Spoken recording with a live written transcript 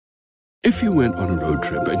If you went on a road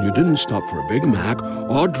trip and you didn't stop for a Big Mac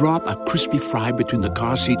or drop a crispy fry between the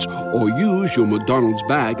car seats or use your McDonald's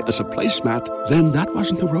bag as a placemat, then that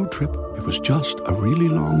wasn't a road trip. It was just a really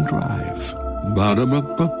long drive.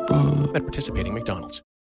 Ba-da-ba-ba-ba. At participating McDonald's.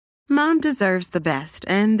 Mom deserves the best,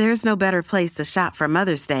 and there's no better place to shop for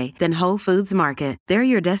Mother's Day than Whole Foods Market. They're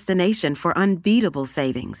your destination for unbeatable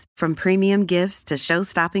savings, from premium gifts to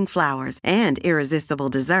show-stopping flowers and irresistible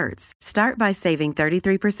desserts. Start by saving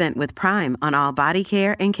 33% with Prime on all body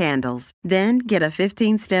care and candles. Then get a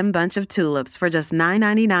 15-stem bunch of tulips for just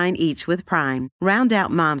 $9.99 each with Prime. Round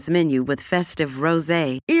out Mom's menu with festive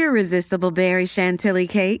rosé, irresistible berry chantilly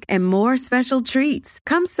cake, and more special treats.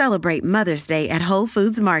 Come celebrate Mother's Day at Whole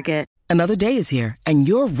Foods Market. Another day is here, and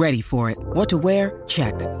you're ready for it. What to wear?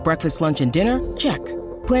 Check. Breakfast, lunch, and dinner? Check.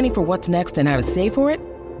 Planning for what's next and how to save for it?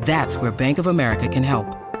 That's where Bank of America can help.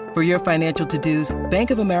 For your financial to-dos,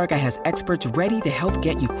 Bank of America has experts ready to help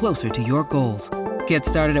get you closer to your goals. Get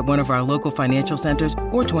started at one of our local financial centers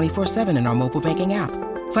or 24/7 in our mobile banking app.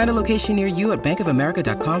 Find a location near you at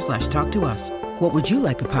bankofamerica.com/talktous. What would you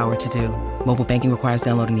like the power to do? Mobile banking requires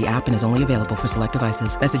downloading the app and is only available for select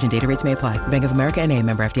devices. Message and data rates may apply. Bank of America N.A.,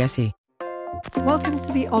 member FDIC. Welcome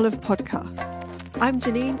to the Olive Podcast. I'm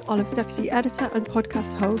Janine, Olive's deputy editor and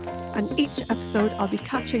podcast host, and each episode I'll be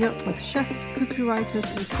catching up with chefs, cookery writers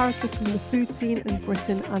and characters from the food scene in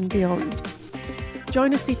Britain and beyond.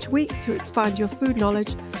 Join us each week to expand your food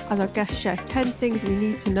knowledge as our guests share 10 things we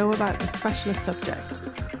need to know about a specialist subject.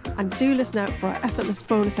 And do listen out for our effortless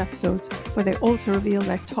bonus episodes where they also reveal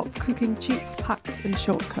their top cooking cheats, hacks and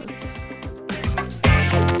shortcuts.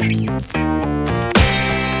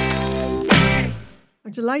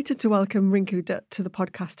 I'm delighted to welcome RINKU DUTT to the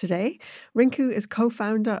podcast today. RINKU is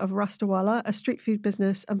co-founder of Rastawala, a street food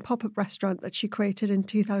business and pop-up restaurant that she created in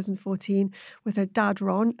 2014 with her dad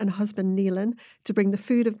Ron and husband Neelan to bring the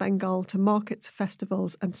food of Bengal to markets,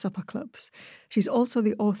 festivals and supper clubs. She's also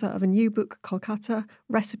the author of a new book, Kolkata,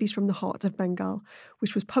 Recipes from the Heart of Bengal,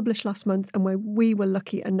 which was published last month and where we were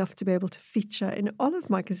lucky enough to be able to feature in Olive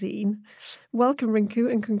magazine. Welcome,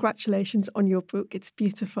 RINKU, and congratulations on your book. It's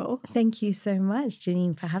beautiful. Thank you so much,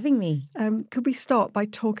 Janine, for having me. Could we start by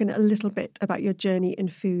talking a little bit about your journey in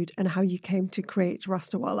food and how you came to create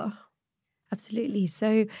Rastawala? Absolutely.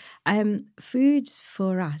 So food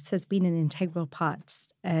for us has been an integral part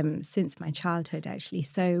since my childhood, actually.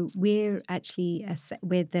 So we're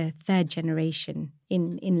the third generation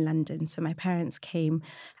in London. So my parents came,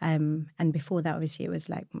 and before that, obviously, it was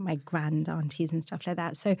like my grand aunties and stuff like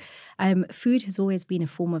that. So food has always been a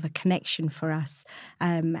form of a connection for us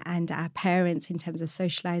and our parents in terms of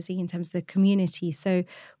socializing, in terms of the community. So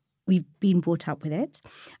we've been brought up with it.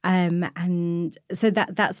 And so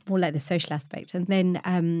that's more like the social aspect. And then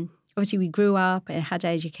obviously we grew up and had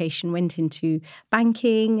our education, went into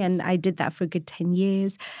banking, and I did that for a good 10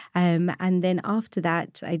 years. And then after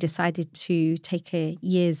that, I decided to take a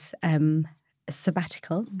year's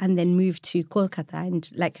sabbatical and then move to Kolkata and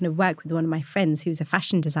like kind of work with one of my friends who's a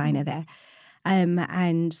fashion designer there.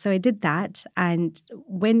 And so I did that. And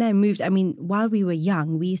when I moved, I mean, while we were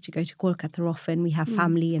young, we used to go to Kolkata often. We have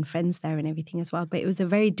family and friends there and everything as well. But it was a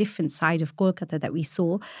very different side of Kolkata that we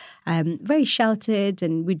saw, very sheltered,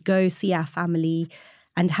 and we'd go see our family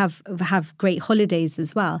and have great holidays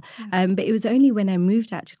as well. But it was only when I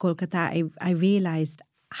moved out to Kolkata, I realized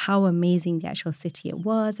how amazing the actual city it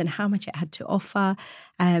was and how much it had to offer.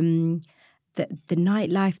 The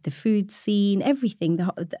nightlife, the food scene, everything,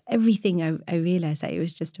 everything. I realized that it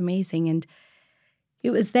was just amazing, and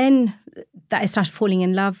it was then that I started falling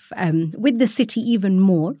in love with the city even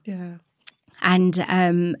more. Yeah, and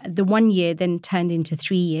the 1 year then turned into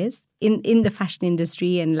 3 years in the fashion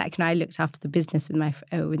industry, and like I looked after the business with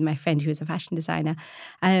my friend who was a fashion designer,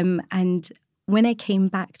 and when I came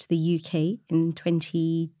back to the UK in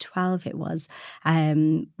 2012, it was,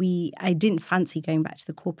 I didn't fancy going back to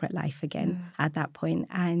the corporate life again at that point.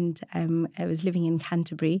 And I was living in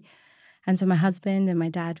Canterbury. And so my husband and my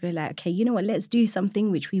dad were like, okay, you know what, let's do something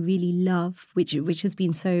which we really love, which has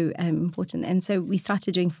been so important. And so we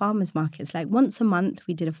started doing farmers markets. Like once a month,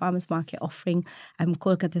 we did a farmers market offering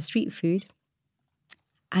Kolkata street food.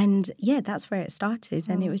 And yeah, that's where it started.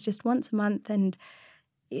 And it was just once a month, and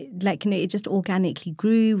it just organically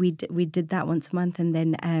grew. We did that once a month, and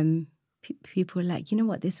then people were like, you know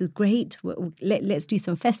what, this is great. Let's do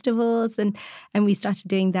some festivals, and we started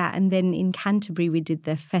doing that. And then in Canterbury, we did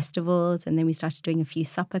the festivals, and then we started doing a few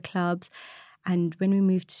supper clubs. And when we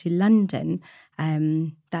moved to London,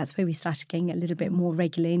 that's where we started getting a little bit more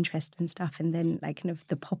regular interest and stuff. And then like kind of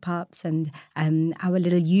the pop-ups and our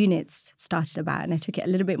little units started about. And I took it a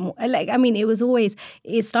little bit more,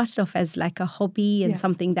 it started off as like a hobby and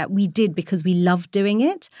something that we did because we loved doing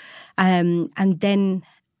it. And then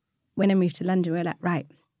when I moved to London, we were like, right,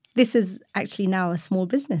 this is actually now a small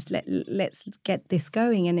business. Let's get this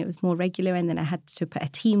going. And it was more regular. And then I had to put a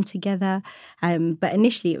team together. But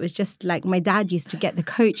initially, it was just like my dad used to get the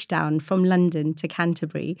coach down from London to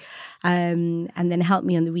Canterbury and then help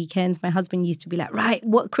me on the weekends. My husband used to be like, right,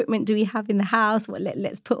 what equipment do we have in the house?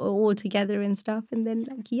 Let's put it all together and stuff. And then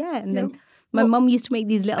then my mum used to make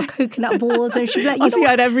these little coconut balls, and she'd be like, you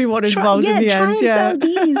had everyone involved in the end.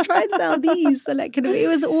 Try and sell these. So like, kind of, it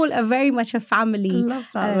was all very much a family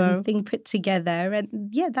thing put together, and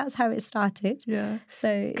that's how it started. Yeah.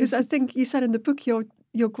 So because I think you said in the book your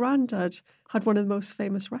granddad had one of the most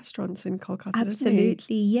famous restaurants in Kolkata.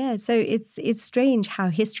 Absolutely, yeah. So it's strange how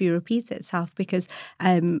history repeats itself because.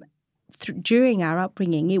 During our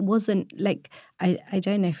upbringing, it wasn't like I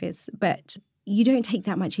don't know if it's, but. You don't take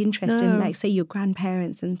that much interest in, like, say, your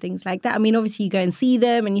grandparents and things like that. I mean, obviously, you go and see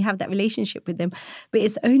them and you have that relationship with them. But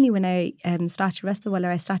it's only when I started Rastawala,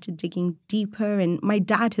 I started digging deeper. And my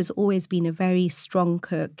dad has always been a very strong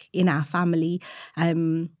cook in our family.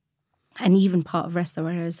 And even part of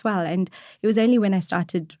Rastawala as well. And it was only when I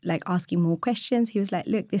started like asking more questions, he was like,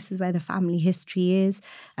 look, this is where the family history is.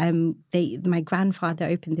 My grandfather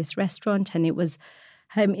opened this restaurant, and it was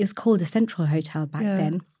called the Central Hotel back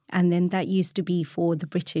then. And then that used to be for the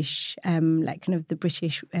British, like kind of the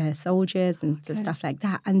British soldiers and stuff like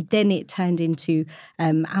that. And then it turned into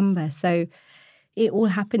Amber. So it all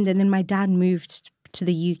happened. And then my dad moved to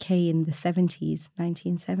the UK in the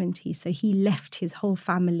 1970s. So he left his whole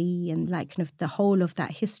family and like kind of the whole of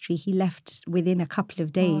that history. He left within a couple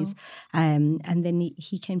of days. Wow. And then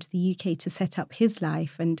he came to the UK to set up his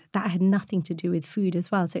life. And that had nothing to do with food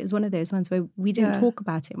as well. So it was one of those ones where we didn't talk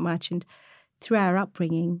about it much. And through our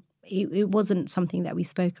upbringing, it wasn't something that we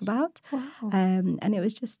spoke about. Wow. And it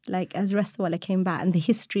was just like as Rastawala came back and the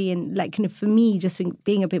history and like kind of for me just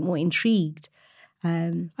being a bit more intrigued.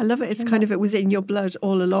 I love it. It's kind of, it was in your blood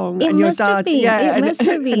all along. It and your must have dad's, been. It must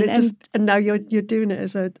have been. And now you're doing it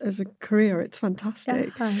as a career. It's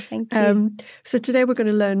fantastic. Yeah, thank you. So today we're going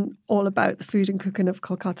to learn all about the food and cooking of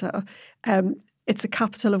Kolkata. It's the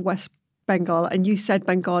capital of West Bengal, and you said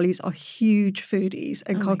Bengalis are huge foodies,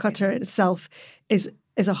 and Kolkata itself is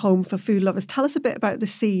a home for food lovers. Tell us a bit about the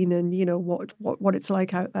scene and, you know, what it's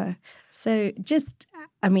like out there. So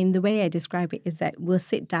the way I describe it is that we'll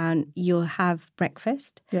sit down, you'll have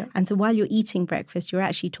breakfast. Yeah. And so while you're eating breakfast, you're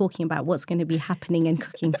actually talking about what's going to be happening and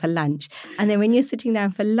cooking for lunch. And then when you're sitting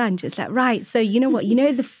down for lunch, it's like, right, so you know what? You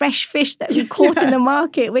know the fresh fish that we caught in the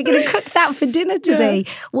market? We're going to cook that for dinner today.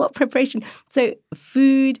 Yeah. What preparation? So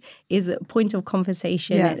food is a point of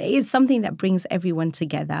conversation. Yeah. And it is something that brings everyone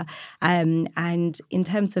together. And in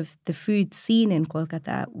terms of the food scene in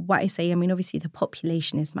Kolkata, what I say, I mean, obviously the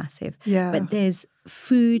population is massive. Yeah. But there's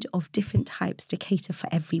food of different types to cater for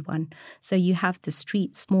everyone. So you have the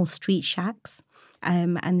small street shacks,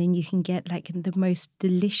 and then you can get like the most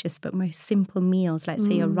delicious but most simple meals, like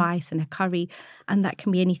say a rice and a curry, and that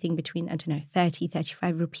can be anything between, 30,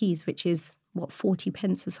 35 rupees, which is 40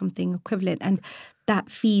 pence or something equivalent. And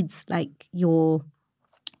that feeds like your,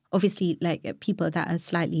 obviously like people that are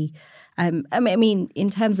slightly, in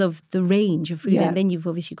terms of the range of food, and then you've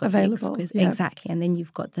obviously got available, exactly, and then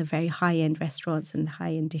you've got the very high-end restaurants and the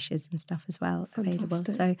high-end dishes and stuff as well available.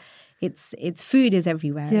 So it's food is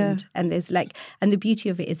everywhere, and there's like, and the beauty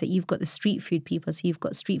of it is that you've got the street food people, so you've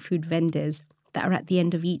got street food vendors that are at the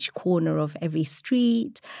end of each corner of every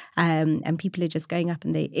street, and people are just going up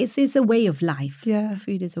and it's a way of life. Yeah,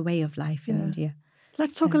 food is a way of life in India.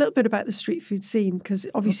 Let's talk a little bit about the street food scene, because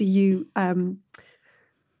obviously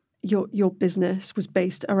your business was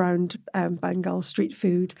based around Bengal street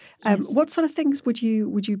food. Yes. What sort of things would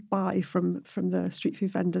you buy from the street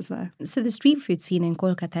food vendors there? So the street food scene in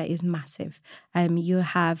Kolkata is massive.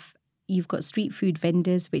 You've got street food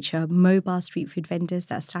vendors, which are mobile street food vendors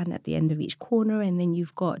that stand at the end of each corner. And then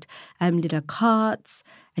you've got little carts,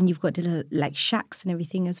 and you've got little like shacks and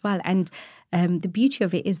everything as well. And the beauty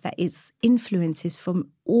of it is that it's influences from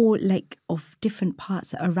all like of different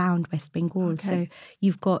parts around West Bengal. Okay. So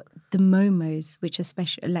you've got the momos, which are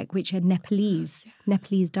special, like which are Nepalese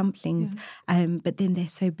dumplings. Yeah. But then they're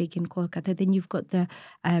so big in Kolkata. Then you've got the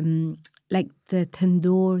like the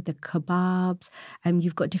tandoor, the kebabs.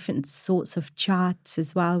 You've got different sorts of chaats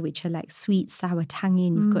as well, which are like sweet, sour, tangy.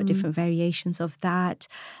 And you've got different variations of that.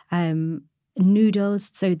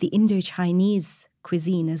 Noodles. So the Indo-Chinese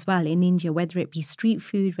cuisine as well in India, whether it be street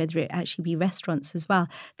food, whether it actually be restaurants as well.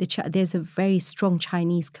 There's a very strong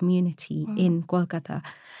Chinese community in Kolkata.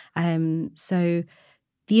 So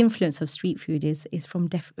the influence of street food is from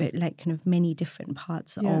many different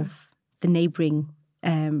parts of the neighbouring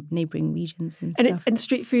regions and stuff. And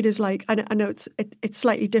street food is like, I know it's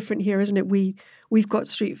slightly different here, isn't it? We've got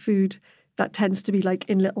street food that tends to be like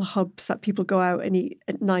in little hubs that people go out and eat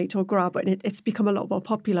at night or grab, and it's become a lot more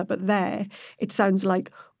popular. But there, it sounds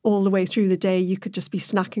like all the way through the day you could just be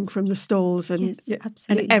snacking from the stalls, and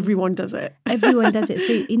and everyone does it. Everyone does it.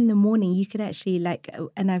 So in the morning you could actually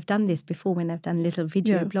and I've done this before when I've done little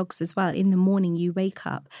video blogs as well. In the morning you wake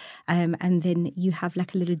up and then you have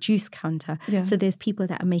like a little juice counter. So there's people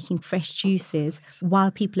that are making fresh juices while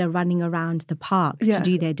people are running around the park to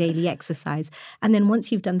do their daily exercise. And then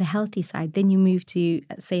once you've done the healthy side, then you move to,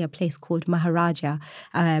 say, a place called Maharaja,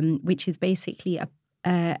 which is basically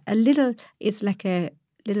it's like a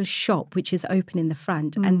little shop which is open in the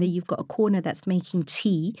front, and then you've got a corner that's making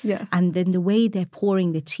tea, and then the way they're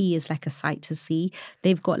pouring the tea is like a sight to see.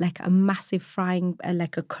 They've got like a massive frying,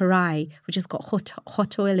 like a karai, which has got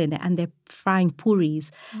hot oil in it, and they're frying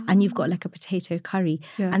puris, and you've got like a potato curry,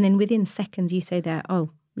 and then within seconds you say there,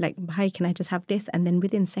 like, hi, can I just have this? And then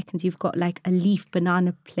within seconds, you've got like a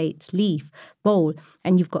banana bowl,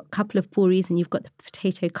 and you've got a couple of puris, and you've got the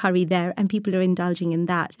potato curry there, and people are indulging in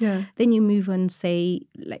that. Then you move on, say,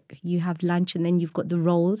 like you have lunch, and then you've got the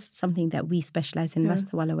rolls, something that we specialize in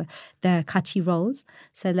Rastawala with, the kati rolls.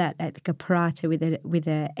 So that like a paratha with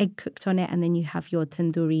a egg cooked on it, and then you have your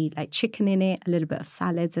tandoori like chicken in it, a little bit of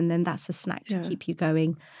salads, and then that's a snack to keep you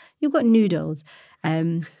going. You've got noodles.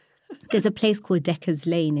 There's a place called Decker's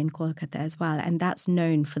Lane in Kolkata as well, and that's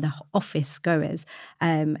known for the office goers.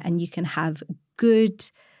 And you can have good,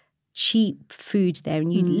 cheap food there,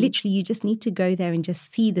 and you just need to go there and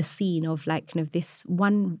just see the scene of like kind of this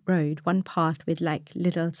one road, one path with like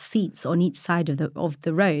little seats on each side of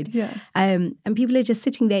the road. And people are just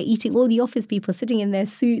sitting there eating, all the office people sitting in their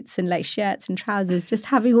suits and like shirts and trousers, just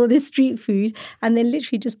having all this street food, and then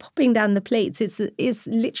literally just popping down the plates. It's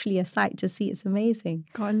literally a sight to see. It's amazing.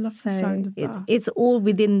 God, I love the sound of that. It's all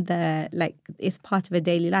within it's part of a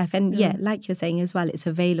daily life. And like you're saying as well, it's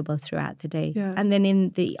available throughout the day. And then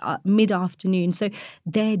in the mid-afternoon. So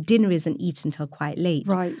their dinner isn't eaten till quite late.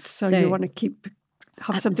 Right. So you want to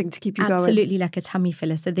have something to keep you going. Absolutely, like a tummy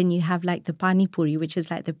filler. So then you have like the pani puri, which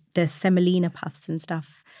is like the semolina puffs and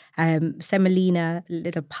stuff. Semolina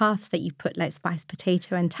little puffs that you put like spiced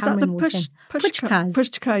potato and tamarind water in. Pushkas.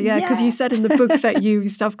 Because you said in the book that you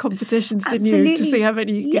used to have competitions, didn't you, to see how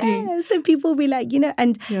many you could eat. So people will be like,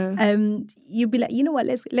 and you'd be like, you know what,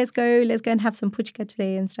 let's go and have some puchka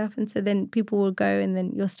today and stuff. And so then people will go, and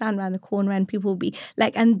then you'll stand around the corner, and people will be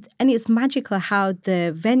like, and it's magical how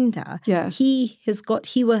the vendor, he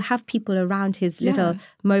will have people around his little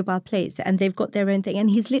mobile plates, and they've got their own thing, and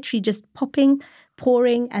he's literally just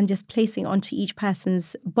pouring and just placing onto each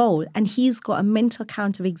person's bowl. And he's got a mental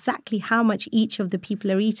count of exactly how much each of the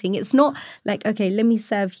people are eating. It's not like, okay, let me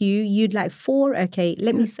serve you. You'd like 4. Okay,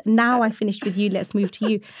 now I finished with you. Let's move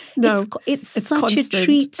to you. No, it's such constant. A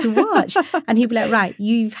treat to watch. And he'll be like, right,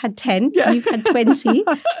 you've had 10, you've had 20.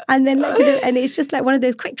 And then and it's just like one of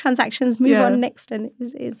those quick transactions, move on next. And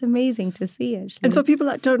it's amazing to see, actually. And for people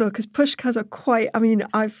that don't know, because pushkas are quite, I mean,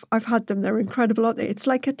 I've had them. They're incredible, aren't they? It's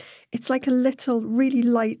like a little really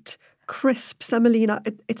light, crisp semolina.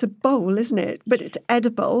 It's a bowl, isn't it? But it's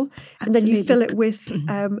edible. Absolutely. And then you fill it with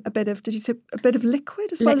a bit of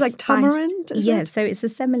liquid as well, like tamarind? So it's a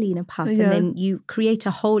semolina puff, and then you create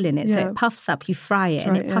a hole in it. So it puffs up, you fry it,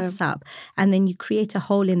 and it puffs up. And then you create a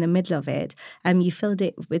hole in the middle of it. You fill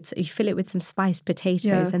it with some spiced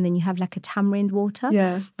potatoes, and then you have like a tamarind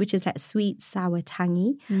water, which is like sweet, sour,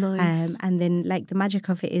 tangy. Nice. And then like the magic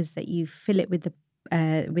of it is that you fill it with the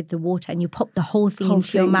water, and you pop the whole thing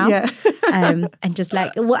into your mouth, and just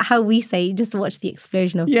like how we say, just watch the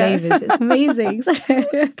explosion of flavors. It's amazing. So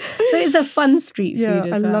it's a fun street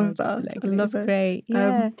food as well. I love that. I love it. Great.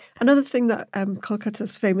 Another thing that Kolkata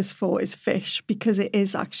is famous for is fish, because it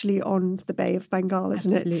is actually on the Bay of Bengal,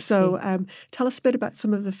 isn't it? So tell us a bit about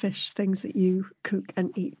some of the fish things that you cook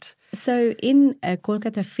and eat. So in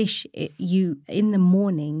Kolkata, fish, in the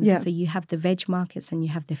mornings, so you have the veg markets and you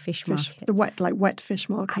have the fish markets. The wet fish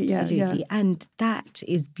market. Absolutely. And that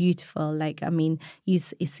is beautiful. Like, I mean, you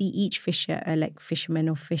see each fisher, like fisherman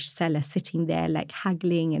or fish seller sitting there like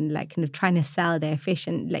haggling and like kind of trying to sell their fish.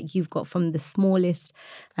 And like you've got from the smallest,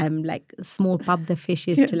 like small pabda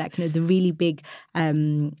fishes to like kind of the really big,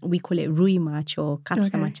 we call it rui mach or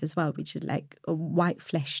katla mach as well, which is like a white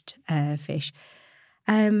fleshed fish.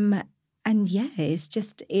 And yeah, it's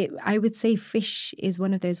just, I would say fish is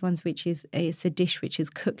one of those ones which is, it's a dish which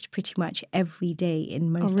is cooked pretty much every day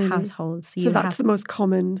in most households. So that's the most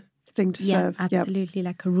common thing to serve. Absolutely,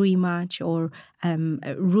 like a rui mach or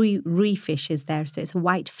rui fish is there. So it's a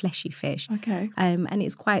white fleshy fish. Okay. And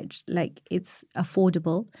it's quite it's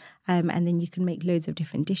affordable. And then you can make loads of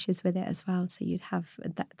different dishes with it as well. So you'd have,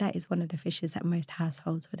 that is one of the fishes that most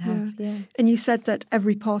households would have. Yeah. And you said that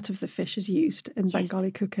every part of the fish is used in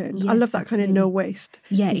Bengali cooking. Yes, I love that kind of no waste.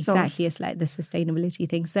 Yeah, ethos. Exactly. It's like the sustainability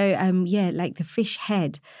thing. So like the fish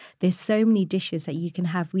head, there's so many dishes that you can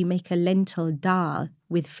have. We make a lentil dal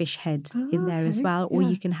with fish head in there as well. Or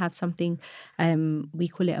you can have something, we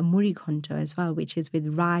call it a muri konto as well, which is with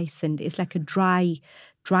rice, and it's like a dry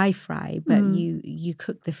fry, but you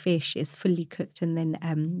cook the fish, it's fully cooked, and then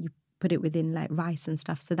you put it within like rice and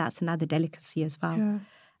stuff. So that's another delicacy as well. Yeah.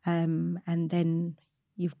 And then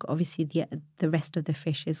you've got obviously the rest of the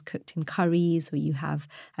fish is cooked in curries, or you have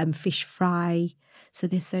fish fry. So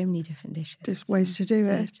there's so many different dishes. There's ways to do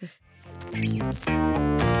it.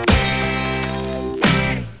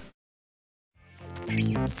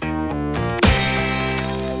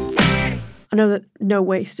 I know that no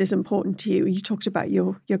waste is important to you. You talked about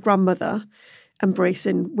your grandmother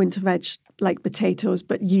embracing winter veg like potatoes,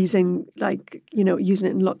 but using it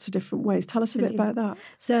in lots of different ways. Tell us a bit about that.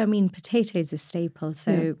 So, I mean, potatoes is a staple.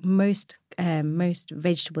 So most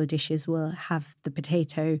vegetable dishes will have the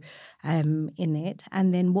potato in it.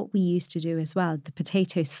 And then what we used to do as well, the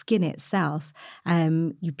potato skin itself,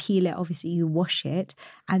 you peel it, obviously you wash it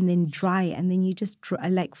and then dry it. And then you just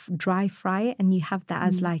dry fry it, and you have that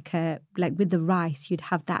as like with the rice, you'd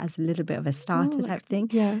have that as a little bit of a starter type thing.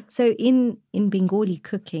 Yeah. So in Bengali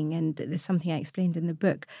cooking, and there's something I explained in the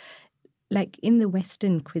book, like in the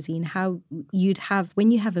Western cuisine, how you'd have,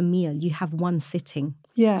 when you have a meal, you have one sitting.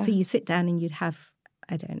 Yeah. So you sit down and you'd have,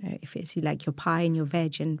 I don't know if it's like your pie and your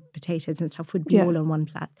veg and potatoes and stuff would be all on one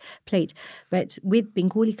plate. But with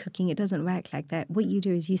Bengali cooking, it doesn't work like that. What you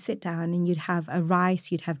do is you sit down and you'd have a rice,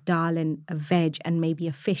 you'd have dal and a veg and maybe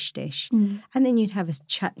a fish dish. And then you'd have a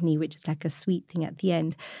chutney, which is like a sweet thing at the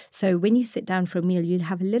end. So when you sit down for a meal, you'd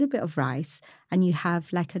have a little bit of rice and you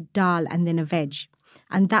have like a dal and then a veg.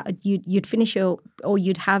 And that you'd finish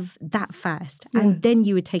you'd have that first, and then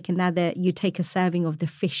you would take a serving of the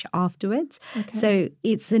fish afterwards. Okay. So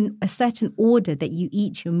it's a certain order that you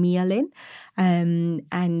eat your meal in,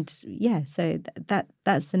 so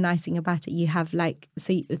that's the nice thing about it. You have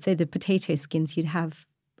so the potato skins, you'd have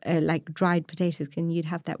like dried potato skin, you'd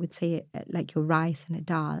have that with say like your rice and a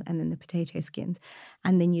dal, and then the potato skins,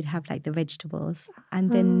 and then you'd have like the vegetables, and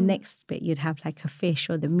then next bit you'd have like a fish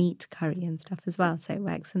or the meat curry and stuff as well. So it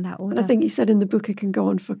works in that order. And I think you said in the book it can go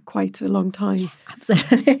on for quite a long time. Yeah,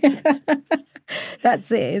 absolutely.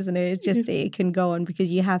 That's it, isn't it? It's just it can go on because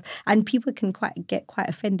you have, and people can get quite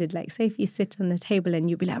offended. Like say if you sit on the table and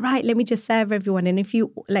you'll be like, right, let me just serve everyone, and if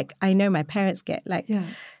you I know my parents get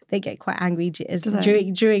they get quite angry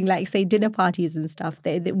during like say dinner parties and stuff.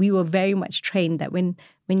 We were very much trained that when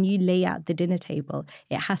you lay out the dinner table,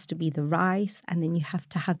 it has to be the rice, and then you have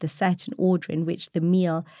to have the certain order in which the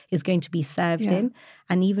meal is going to be served in.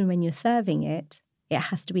 And even when you're serving it, it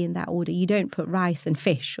has to be in that order. You don't put rice and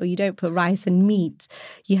fish, or you don't put rice and meat.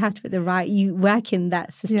 You have to put you work in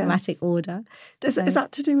that systematic order. Is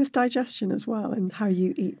that to do with digestion as well, and how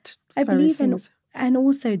you eat various things? And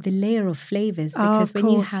also the layer of flavors, because when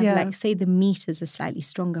you have, like, say the meat is a slightly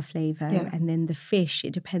stronger flavor, and then the fish,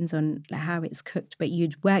 it depends on how it's cooked, but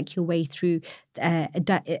you'd work your way through,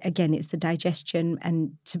 again, it's the digestion.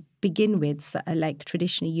 And to begin with, so, like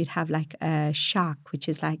traditionally, you'd have like a shak, which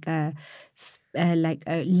is like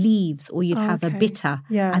leaves, or you'd have a bitter,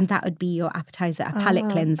 and that would be your appetizer, a palate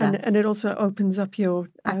cleanser. And it also opens up your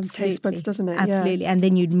taste buds, doesn't it? Absolutely. And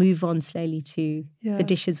then you'd move on slowly to the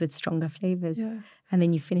dishes with stronger flavors. Yeah. And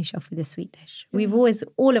then you finish off with a sweet dish. We've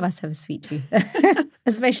all of us have a sweet tooth,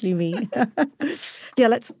 especially me. Yeah,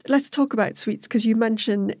 let's talk about sweets, because you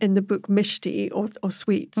mention in the book mishti or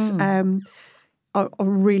sweets. Are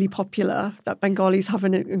really popular, that Bengalis have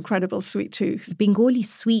an incredible sweet tooth. Bengali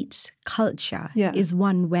sweet culture is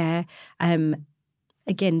one where,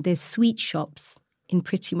 again, there's sweet shops in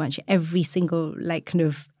pretty much every single lane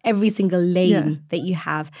that you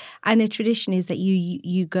have. And a tradition is that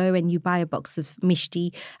you go and you buy a box of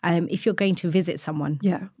mishti. If you're going to visit someone,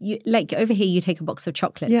 like over here, you take a box of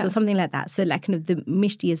chocolates or something like that. So like kind of the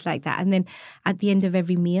mishti is like that. And then at the end of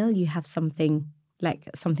every meal, you have something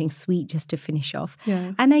sweet just to finish off.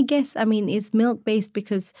 Yeah. And I guess, I mean, it's milk-based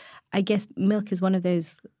because I guess milk is one of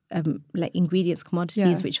those like ingredients,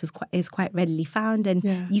 commodities, which is quite readily found, and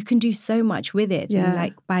you can do so much with it. And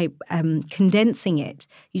like by condensing it,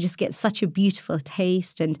 you just get such a beautiful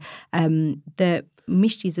taste. And the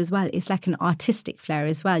mishtis as well, it's like an artistic flair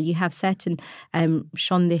as well. You have certain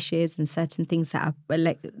shondishes and certain things that are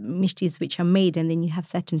like mishtis which are made, and then you have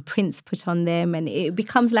certain prints put on them, and it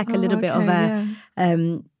becomes like a little bit of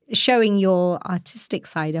a showing your artistic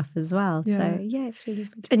side off as well. So it's really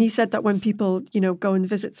good. And you said that when people, go and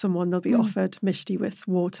visit someone, they'll be offered mishti with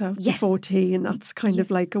water before tea, and that's kind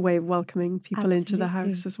of like a way of welcoming people into the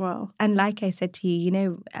house as well. And like I said to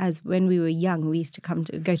you, as when we were young, we used to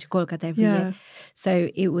go to Kolkata every year. So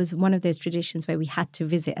it was one of those traditions where we had to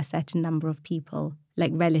visit a certain number of people,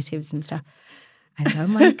 like relatives and stuff. And oh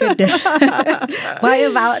my goodness, why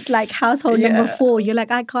about like household number 4? You're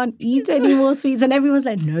like, I can't eat any more sweets. And everyone's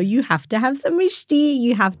like, no, you have to have some mishti,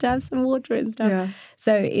 you have to have some water and stuff. Yeah.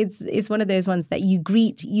 So it's one of those ones that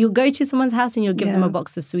you'll go to someone's house and you'll give them a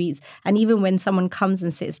box of sweets. And even when someone comes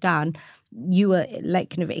and sits down, you will like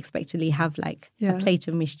kind of expectedly have like a plate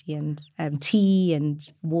of mishti and tea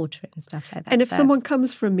and water and stuff like that. And if someone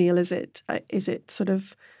comes for a meal, is it sort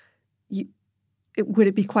of... would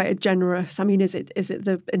it be quite a generous? I mean, is it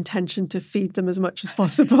the intention to feed them as much as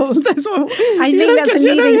possible? I think that's a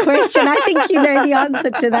leading question. I think you know the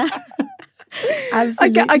answer to that.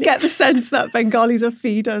 Absolutely. I get the sense that Bengalis are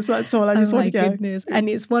feeders. That's all. I just want to go. Goodness. And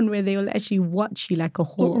it's one where they will actually watch you like a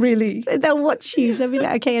hawk. Oh, really? So they'll watch you. They'll be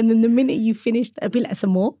like, okay. And then the minute you finish, they'll be like, some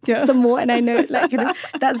more. And I know, like,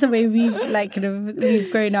 that's the way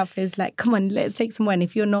we've grown up. Is like, come on, let's take some more. And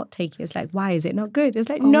if you're not taking, it's like, why is it not good? It's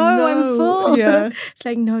like, no, I'm full. Yeah. It's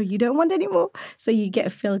like, no, you don't want any more. So you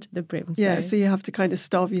get filled to the brim. So you have to kind of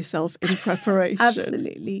starve yourself in preparation.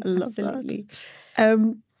 Absolutely. I love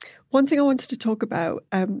that. One thing I wanted to talk about,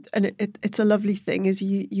 and it's a lovely thing, is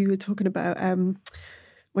you were talking about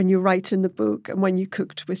when you write in the book and when you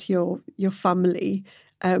cooked with your family,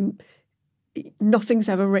 nothing's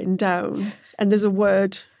ever written down. And there's a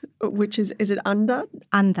word which is it andaj?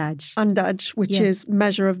 Andaj. Andaj, which is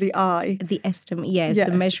measure of the eye. The estimate,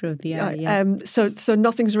 the measure of the eye. Yeah. So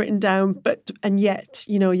nothing's written down, and yet,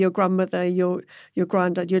 your grandmother, your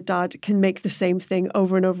granddad, your dad can make the same thing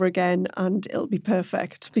over and over again, and it'll be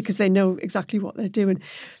perfect because they know exactly what they're doing.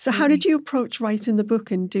 So how did you approach writing the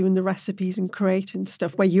book and doing the recipes and creating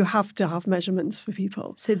stuff where you have to have measurements for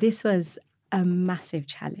people? So this was a massive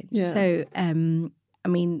challenge. Yeah. So, I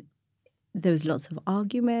mean, there was lots of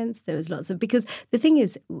arguments. Because the thing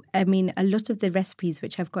is, I mean, a lot of the recipes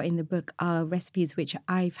which I've got in the book are recipes which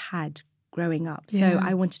I've had growing up. So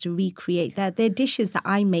I wanted to recreate that. They're dishes that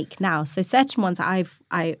I make now. So certain ones I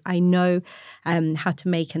know how to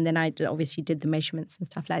make, and then I obviously did the measurements and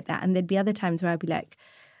stuff like that. And there'd be other times where I'd be like,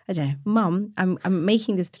 I don't know, Mum, I'm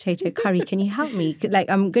making this potato curry. Can you help me? Like,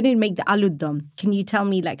 I'm going to make the aloo dum. Can you tell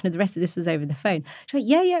me, like, the rest of this was over the phone? She's like,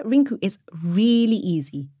 yeah, Rinku, it's really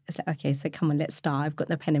easy. It's like, okay, so come on, let's start. I've got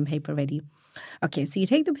the pen and paper ready. Okay, so you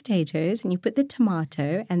take the potatoes and you put the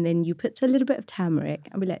tomato and then you put a little bit of turmeric.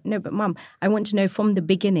 I'll be like, no, but Mum, I want to know from the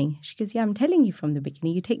beginning. She goes, yeah, I'm telling you from the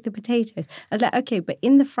beginning. You take the potatoes. I was like, okay, but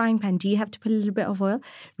in the frying pan, do you have to put a little bit of oil?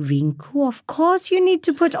 Rinku, of course you need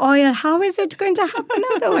to put oil. How is it going to happen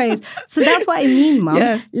otherwise? So that's what I mean, Mum.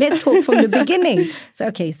 Yeah. Let's talk from the beginning. So,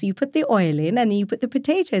 okay, so you put the oil in and then you put the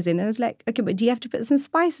potatoes in. And I was like, okay, but do you have to put some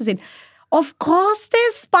spices in? Of course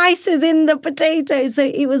there's spices in the potatoes. So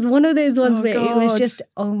it was one of those ones where it was just,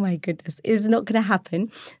 oh my goodness, it's not going to happen.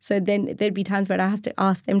 So then there'd be times where I have to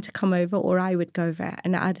ask them to come over, or I would go over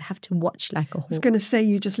and I'd have to watch like a hawk. I was going to say,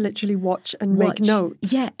 you just literally watch and make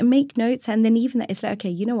notes. Yeah, make notes. And then even that, it's like, okay,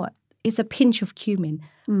 you know what? It's a pinch of cumin.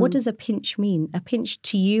 What does a pinch mean? A pinch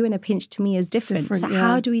to you and a pinch to me is different. So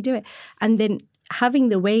how do we do it? And then having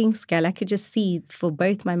the weighing scale, I could just see for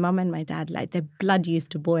both my mum and my dad, like their blood used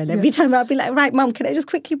to boil. Every time I'd be like, right, Mum, can I just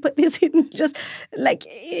quickly put this in? Just like,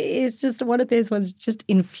 it's just one of those ones just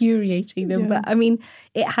infuriating them. But I mean,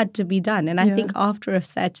 it had to be done. And I think after a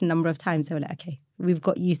certain number of times, they were like, okay, we've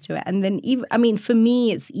got used to it. And then even, I mean, for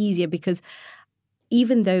me, it's easier because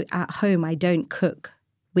even though at home I don't cook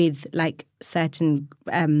with like certain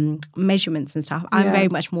measurements and stuff, I'm very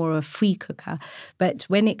much more of a free cooker. But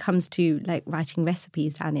when it comes to like writing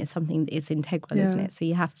recipes down, it's something that is integral, isn't it? So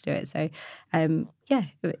you have to do it. So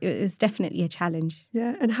it was definitely a challenge.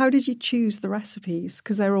 Yeah. And how did you choose the recipes?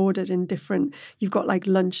 Because they're ordered in different, you've got like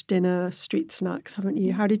lunch, dinner, street snacks, haven't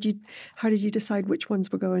you? How did you decide which ones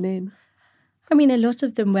were going in? I mean, a lot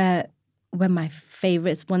of them were my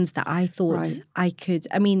favourites, ones that I thought I could.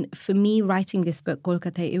 I mean, for me, writing this book,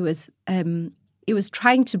 Kolkata, it was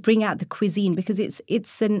trying to bring out the cuisine, because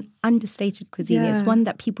it's an understated cuisine. It's one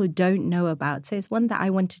that people don't know about. So it's one that I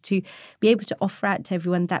wanted to be able to offer out to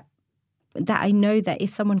everyone, that I know that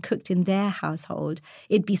if someone cooked in their household,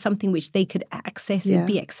 it'd be something which they could access, it'd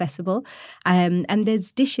be accessible. And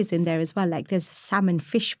there's dishes in there as well, like there's a salmon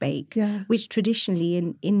fish bake, which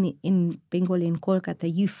traditionally in Bengal, in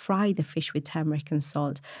Kolkata, you fry the fish with turmeric and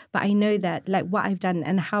salt. But I know that, like, what I've done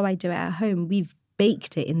and how I do it at home, we've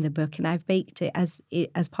baked it in the book, and I've baked it as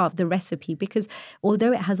part of the recipe, because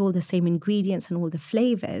although it has all the same ingredients and all the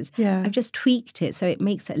flavors, I've just tweaked it so it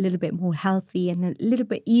makes it a little bit more healthy and a little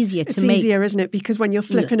bit easier to make. It's easier, isn't it? Because when you're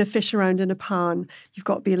flipping a fish around in a pan, you've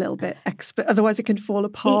got to be a little bit expert, otherwise it can fall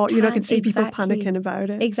apart. I can see people panicking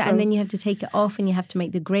about it. Exactly, and then you have to take it off and you have to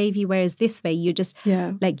make the gravy, whereas this way you just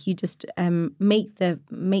make the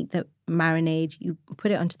marinade, you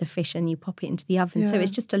put it onto the fish and you pop it into the oven. So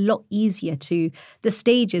it's just a lot easier to the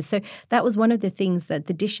stages. So that was one of the things that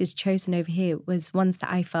the dishes chosen over here was ones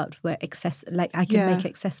that I felt were I could make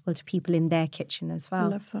accessible to people in their kitchen as well. I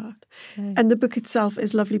love that. So. And the book itself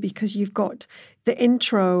is lovely because you've got the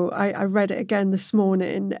intro. I read it again this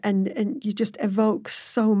morning, and you just evoke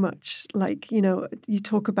so much. Like, you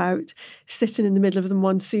talk about sitting in the middle of the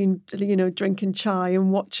monsoon, drinking chai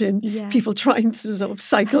and watching people trying to sort of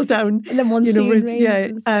cycle down the monsoon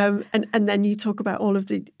rains. And then you talk about all of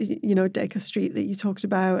the, Dacre Street that you talked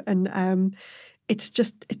about, and it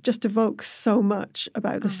just evokes so much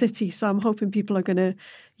about the city. So I'm hoping people are going to,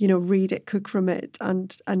 read it, cook from it,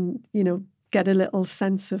 and get a little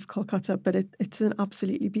sense of Kolkata. But it's an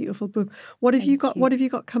absolutely beautiful book. What have you got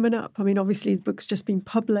coming up? I mean, obviously the book's just been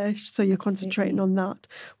published, so you're concentrating on that.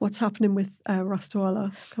 What's happening with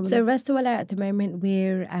Rastawala coming up? Rastawala at the moment,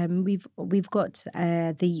 we've got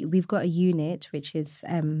a unit which is.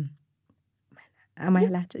 Am I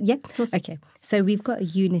allowed to? Yeah. Okay. So we've got a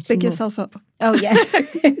unit. Big yourself up. Oh yeah.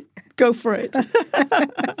 Go for it.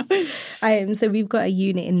 So we've got a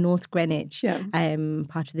unit in North Greenwich,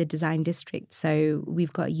 part of the design district. So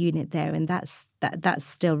we've got a unit there, and that's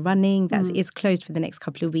still running. It's closed for the next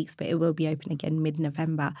couple of weeks, but it will be open again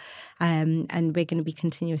mid-November. And we're going to be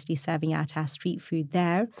continuously serving out our street food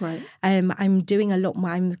there. Right. I'm doing a lot more.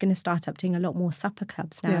 I'm going to start up doing a lot more supper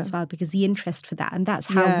clubs now as well, because the interest for that, and that's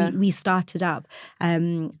how we started up.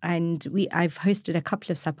 And I've hosted a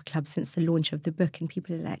couple of supper clubs since the launch of the book, and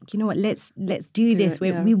people are like, you know what, let's do this.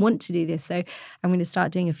 We want to do this. So I'm going to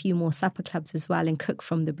start doing a few more supper clubs as well, and cook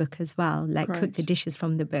from the book as well, cook the dishes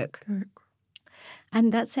from the book. Correct.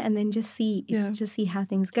 And that's it. And then just see how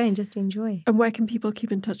things go and just enjoy. And where can people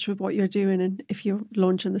keep in touch with what you're doing? And if you're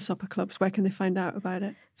launching the supper clubs, where can they find out about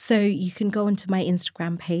it? So you can go onto my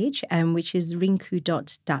Instagram page, which is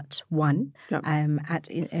RINKU.DUTT1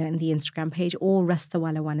 in the Instagram page, or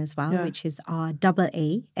Rastawala one as well, which is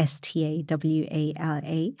RAASTAWALA.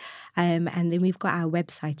 And then we've got our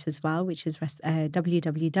website as well, which is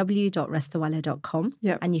www.rastawala.com.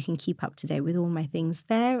 And you can keep up to date with all my things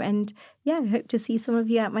there. And I hope to see some of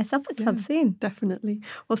you at my supper club soon. Definitely.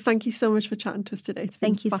 Well, thank you so much for chatting to us today. It's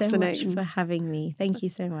been fascinating. So much for having me. Thank you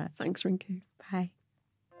so much. Thanks, Rinku. Bye.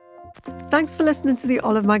 Thanks for listening to the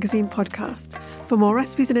Olive Magazine podcast. For more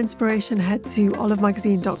recipes and inspiration, head to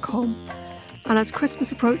olivemagazine.com. And as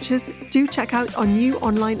Christmas approaches, do check out our new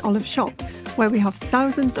online olive shop, where we have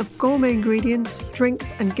thousands of gourmet ingredients,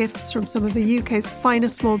 drinks and gifts from some of the UK's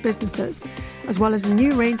finest small businesses, as well as a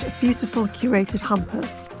new range of beautiful curated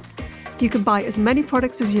hampers. You can buy as many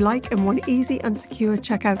products as you like in one easy and secure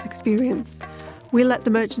checkout experience. We'll let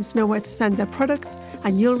the merchants know where to send their products,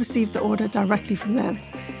 and you'll receive the order directly from them.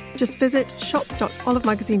 Just visit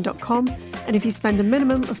shop.olivemagazine.com, and if you spend a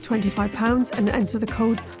minimum of £25 and enter the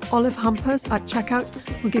code OLIVEHAMPERS at checkout,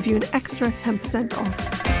 we'll give you an extra 10%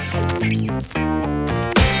 off.